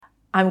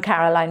I'm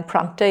Caroline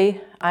Prunty.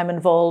 I'm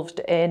involved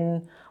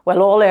in,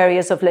 well, all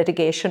areas of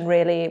litigation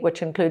really,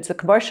 which includes the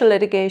commercial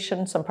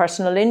litigation, some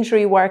personal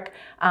injury work,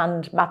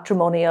 and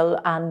matrimonial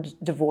and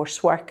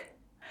divorce work.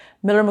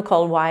 Miller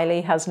McCall Wiley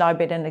has now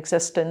been in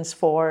existence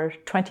for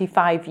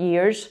 25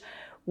 years.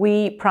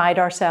 We pride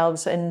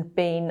ourselves in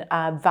being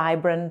a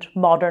vibrant,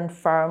 modern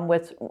firm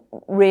with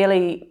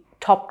really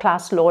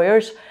top-class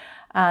lawyers,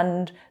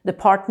 and the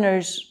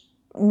partners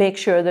make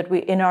sure that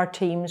in our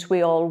teams,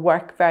 we all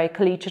work very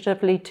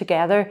collegiately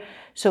together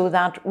so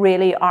that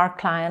really our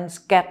clients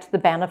get the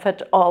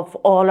benefit of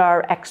all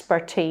our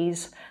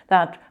expertise,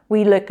 that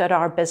we look at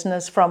our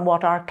business from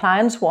what our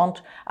clients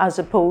want as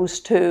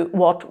opposed to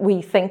what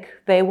we think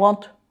they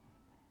want.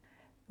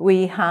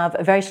 We have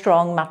a very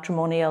strong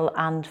matrimonial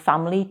and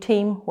family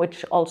team,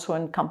 which also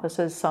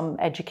encompasses some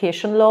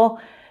education law.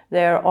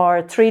 There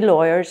are 3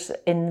 lawyers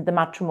in the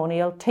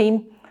matrimonial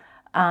team,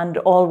 and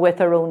all with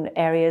their own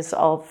areas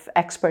of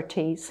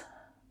expertise.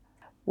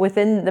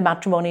 Within the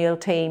matrimonial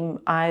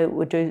team, I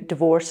would do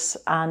divorce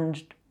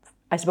and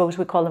I suppose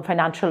we call them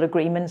financial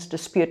agreements,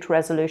 dispute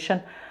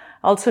resolution.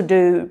 I also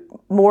do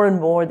more and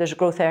more, there's a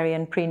growth area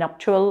in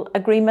pre-nuptial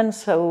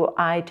agreements, so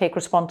I take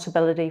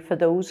responsibility for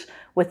those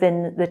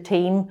within the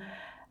team.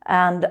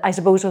 And I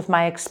suppose with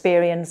my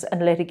experience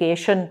in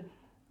litigation,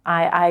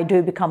 I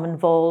do become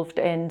involved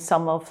in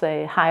some of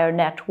the higher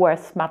net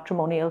worth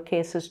matrimonial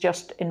cases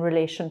just in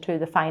relation to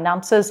the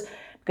finances,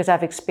 because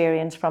I've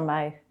experience from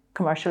my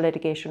commercial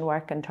litigation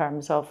work in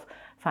terms of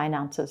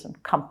finances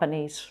and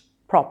companies,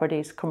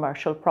 properties,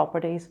 commercial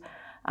properties.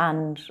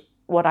 And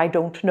what I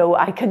don't know,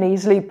 I can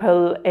easily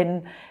pull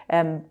in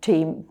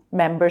team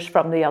members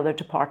from the other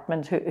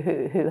departments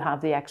who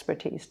have the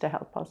expertise to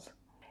help us.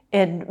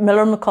 In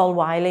Miller McCall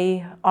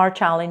Wiley, our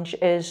challenge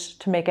is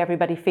to make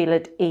everybody feel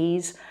at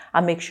ease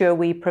and make sure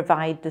we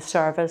provide the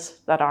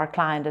service that our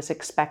client is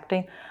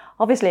expecting.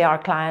 Obviously, our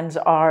clients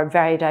are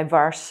very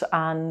diverse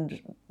and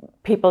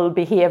people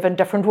behave in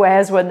different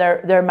ways when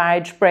their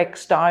marriage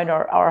breaks down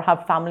or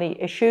have family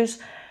issues.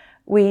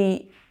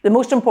 The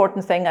most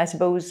important thing, I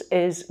suppose,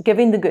 is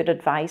giving the good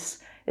advice,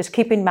 is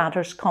keeping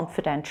matters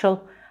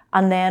confidential,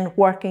 and then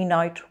working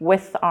out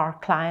with our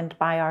client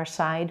by our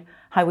side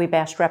how we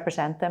best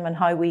represent them and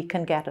how we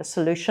can get a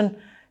solution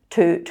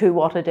to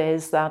what it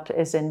is that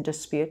is in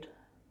dispute.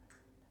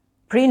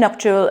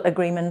 Pre-nuptial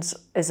agreements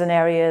is an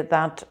area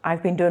that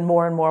I've been doing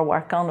more and more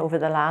work on over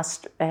the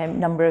last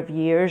number of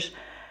years.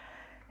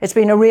 It's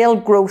been a real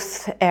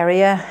growth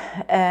area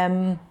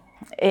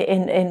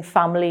in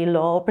family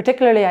law.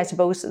 Particularly, I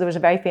suppose, there was a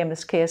very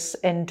famous case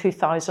in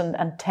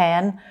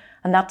 2010,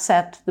 and that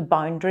set the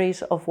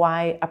boundaries of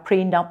why a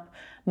prenup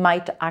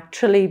might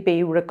actually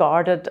be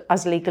regarded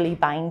as legally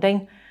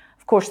binding.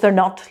 Of course, they're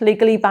not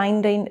legally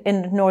binding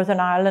in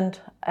Northern Ireland,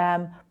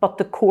 but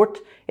the court,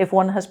 if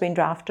one has been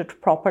drafted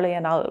properly,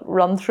 and I'll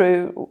run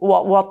through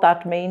what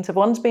that means, if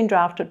one's been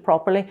drafted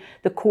properly,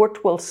 the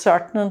court will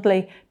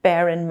certainly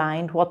bear in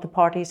mind what the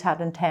parties had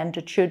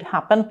intended should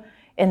happen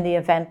in the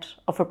event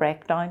of a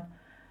breakdown.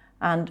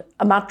 And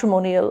a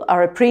matrimonial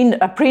or a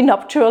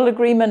prenuptial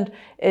agreement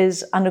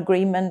is an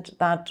agreement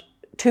that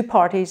 2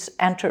 parties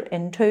enter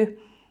into,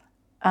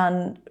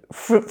 and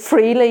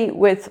freely,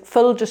 with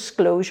full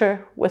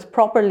disclosure, with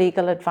proper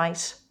legal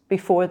advice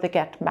before they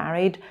get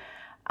married.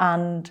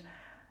 And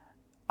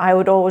I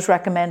would always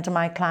recommend to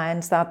my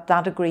clients that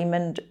that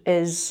agreement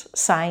is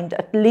signed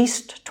at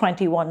least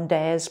 21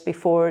 days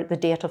before the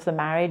date of the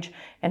marriage.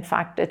 In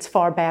fact, it's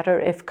far better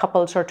if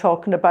couples are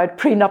talking about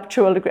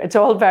prenuptial agreement. It's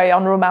all very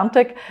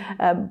unromantic,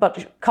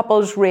 but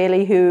couples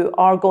really who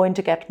are going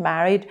to get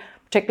married,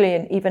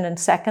 particularly even in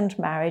second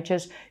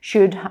marriages,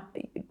 should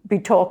be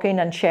talking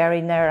and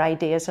sharing their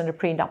ideas in a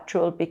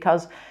prenuptial,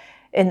 because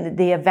in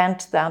the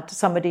event that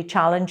somebody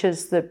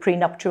challenges the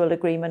prenuptial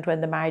agreement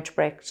when the marriage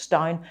breaks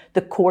down,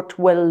 the court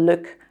will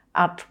look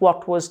at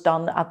what was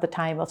done at the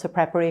time of the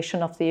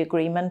preparation of the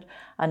agreement.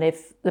 And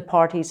if the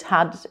parties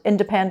had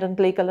independent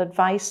legal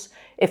advice,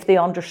 if they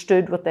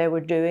understood what they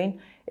were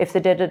doing, if they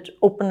did it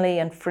openly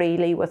and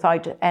freely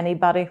without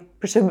anybody,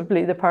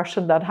 presumably the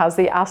person that has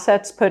the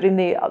assets, putting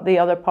the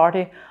other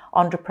party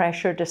under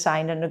pressure to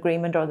sign an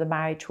agreement, or the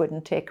marriage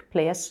wouldn't take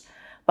place.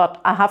 But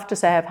I have to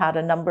say I've had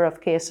a number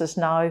of cases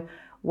now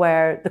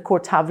where the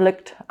courts have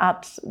looked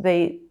at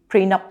the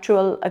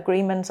prenuptial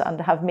agreements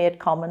and have made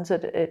comments.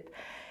 It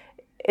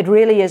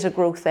really is a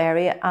growth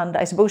area. And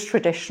I suppose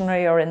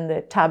traditionally, or in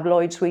the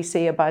tabloids, we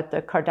see about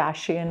the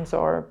Kardashians,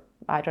 or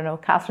I don't know,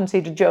 Catherine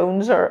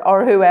Zeta-Jones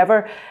or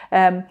whoever,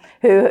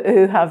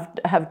 who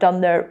have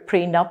done their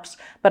prenups.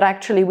 But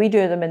actually we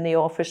do them in the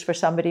office for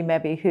somebody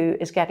maybe who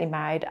is getting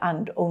married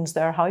and owns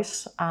their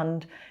house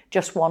and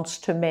just wants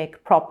to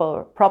make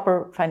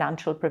proper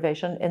financial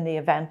provision in the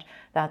event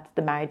that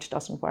the marriage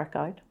doesn't work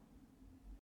out.